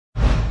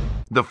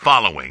The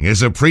following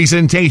is a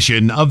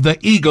presentation of the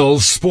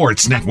Eagles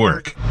Sports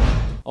Network.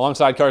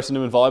 Alongside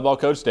Carson-Newman volleyball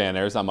coach Dan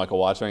Ahiers, I'm Michael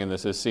Watchering, and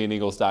this is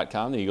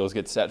SeeingEagles.com. The Eagles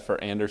get set for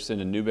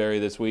Anderson and Newberry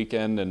this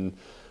weekend, and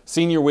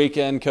senior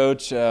weekend,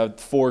 Coach.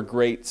 4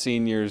 great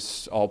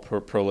seniors, all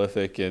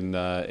prolific in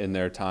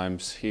their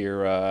times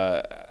here.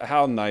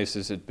 How nice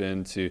has it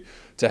been to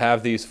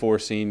have these 4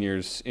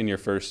 seniors in your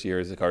first year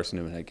as a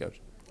Carson-Newman head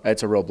coach?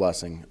 It's a real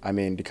blessing. I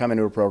mean, to come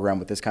into a program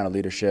with this kind of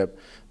leadership,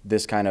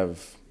 this kind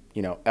of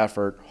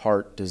effort,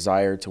 heart,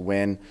 desire to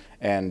win,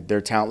 and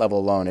their talent level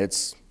alone,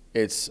 it's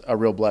a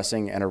real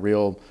blessing and a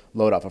real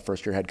load off a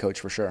first-year head coach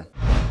for sure.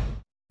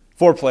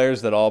 4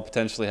 players that all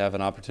potentially have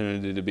an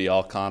opportunity to be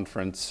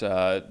all-conference.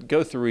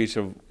 Go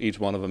through each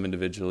one of them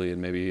individually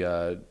and maybe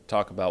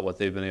talk about what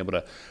they've been able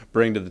to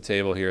bring to the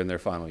table here in their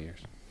final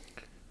years.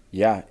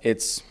 Yeah,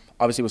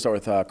 obviously we'll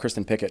start with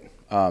Kristen Pickett.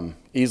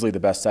 Easily the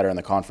best setter in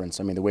the conference.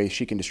 I mean, the way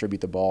she can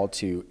distribute the ball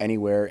to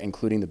anywhere,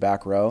 including the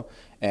back row,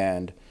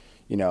 and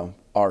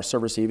our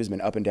serve receive has been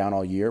up and down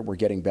all year. We're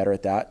getting better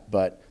at that,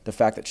 but the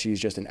fact that she's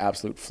just an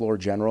absolute floor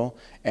general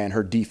and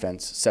her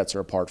defense sets her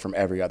apart from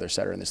every other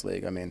setter in this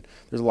league. I mean,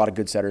 there's a lot of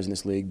good setters in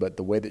this league, but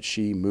the way that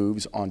she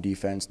moves on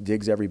defense,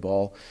 digs every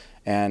ball,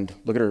 and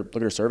look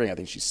at her serving. I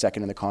think she's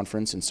second in the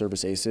conference in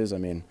service aces. I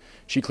mean,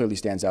 she clearly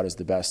stands out as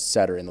the best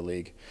setter in the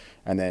league.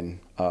 And then,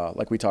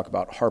 like we talk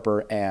about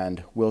Harper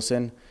and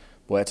Wilson,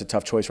 boy, that's a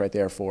tough choice right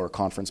there for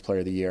Conference Player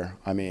of the Year.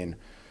 I mean,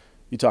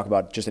 you talk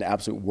about just an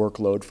absolute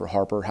workload for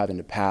Harper, having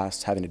to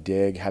pass, having to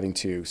dig, having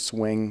to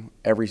swing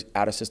every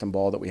out-of-system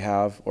ball that we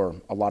have, or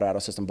a lot of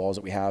out-of-system balls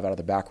that we have out of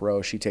the back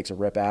row. She takes a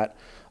rip at.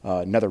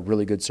 Another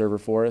really good server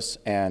for us,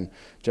 and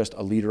just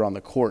a leader on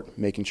the court,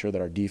 making sure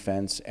that our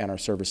defense and our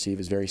serve receive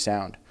is very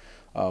sound.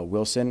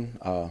 Wilson,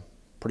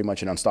 pretty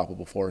much an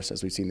unstoppable force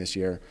as we've seen this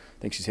year. I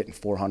think she's hitting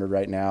 400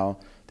 right now.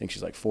 I think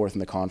she's like 4th in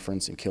the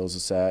conference in kills a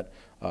set,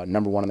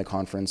 number 1 in the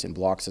conference in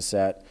blocks a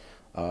set.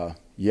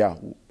 Yeah.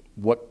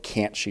 What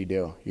can't she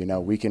do?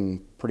 We can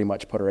pretty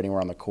much put her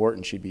anywhere on the court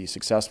and she'd be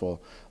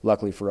successful.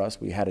 Luckily for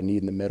us, we had a need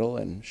in the middle,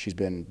 and she's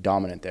been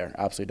dominant there,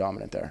 absolutely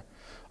dominant there.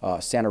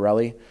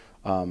 Santarelli,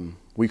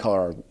 we call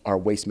her our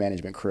waste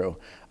management crew.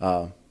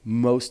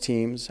 Most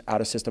teams,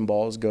 out-of-system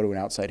balls go to an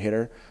outside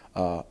hitter.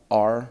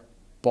 Our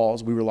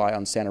balls, we rely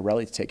on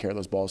Santarelli to take care of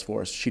those balls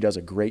for us. She does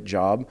a great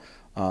job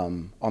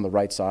on the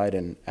right side,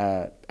 and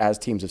as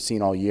teams have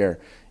seen all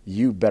year,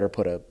 you better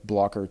put a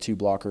blocker, 2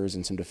 blockers,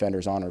 and some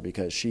defenders on her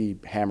because she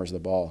hammers the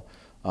ball.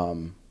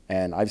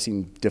 And I've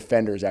seen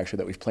defenders actually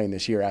that we've played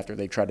this year after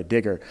they tried to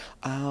dig her.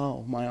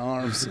 Ow, my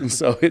arms. And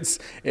so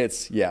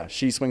yeah,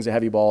 she swings a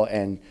heavy ball,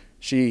 and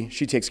she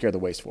takes care of the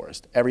waste for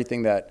us.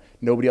 Everything that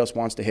nobody else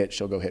wants to hit,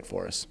 she'll go hit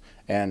for us.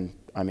 And,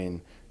 I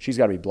mean, she's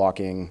got to be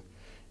blocking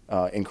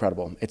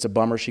incredible. It's a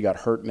bummer she got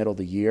hurt middle of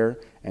the year,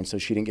 and so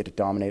she didn't get to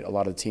dominate a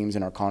lot of the teams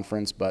in our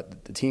conference,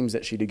 but the teams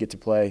that she did get to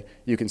play,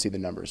 you can see the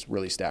numbers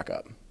really stack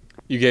up.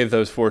 You gave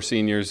those 4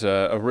 seniors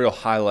a real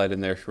highlight in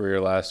their career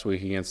last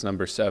week against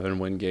number 7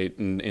 Wingate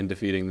in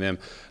defeating them.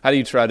 How do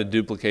you try to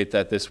duplicate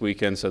that this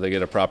weekend so they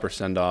get a proper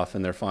send-off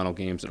in their final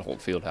games at Holt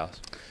Fieldhouse?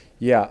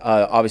 Yeah,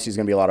 obviously there's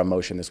going to be a lot of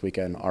emotion this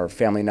weekend. Our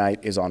family night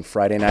is on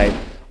Friday night.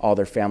 All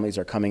their families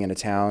are coming into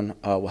town.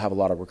 We'll have a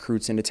lot of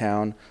recruits into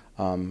town.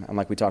 And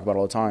like we talk about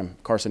all the time,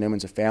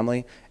 Carson-Newman's a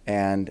family,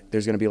 and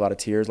there's going to be a lot of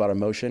tears, a lot of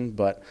emotion,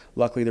 but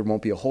luckily there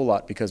won't be a whole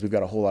lot because we've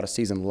got a whole lot of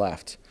season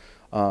left.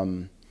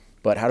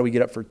 But how do we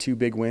get up for 2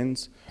 big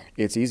wins?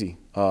 It's easy.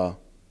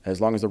 As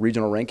long as the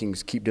regional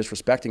rankings keep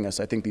disrespecting us,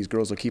 I think these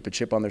girls will keep a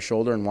chip on their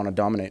shoulder and want to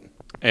dominate.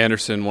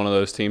 Anderson, one of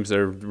those teams that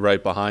are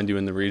right behind you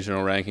in the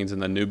regional rankings, and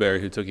then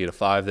Newberry, who took you to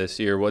 5 this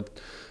year. What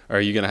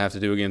are you going to have to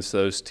do against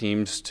those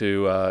teams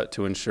to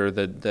ensure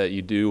that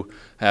you do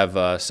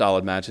have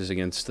solid matches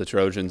against the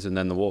Trojans and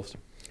then the Wolves?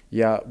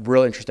 Yeah,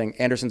 real interesting.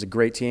 Anderson's a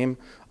great team.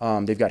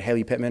 They've got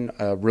Haley Pittman,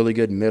 a really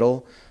good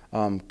middle,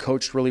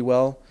 coached really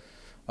well.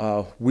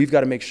 We've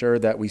got to make sure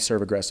that we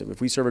serve aggressive.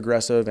 If we serve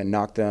aggressive and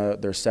knock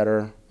their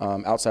setter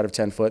outside of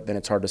 10 foot, then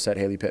it's hard to set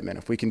Haley Pittman.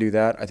 If we can do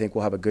that, I think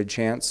we'll have a good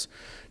chance.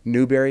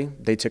 Newberry,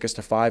 they took us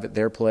to 5 at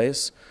their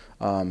place.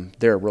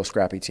 They're a real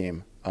scrappy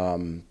team.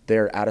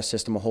 They're out of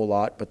system a whole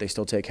lot, but they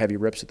still take heavy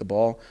rips at the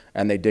ball,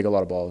 and they dig a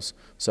lot of balls.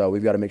 So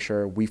we've got to make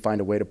sure we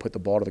find a way to put the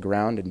ball to the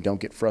ground and don't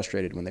get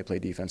frustrated when they play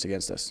defense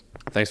against us.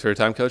 Thanks for your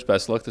time, Coach.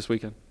 Best of luck this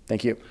weekend.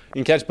 Thank you. You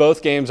can catch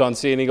both games on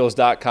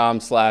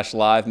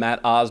SeeingEagles.com/live.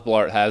 Matt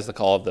Osblart has the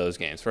call of those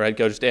games. For head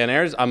coach Dan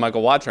Ahiers, I'm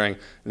Michael Watchering,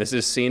 and this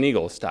is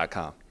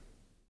SeeingEagles.com.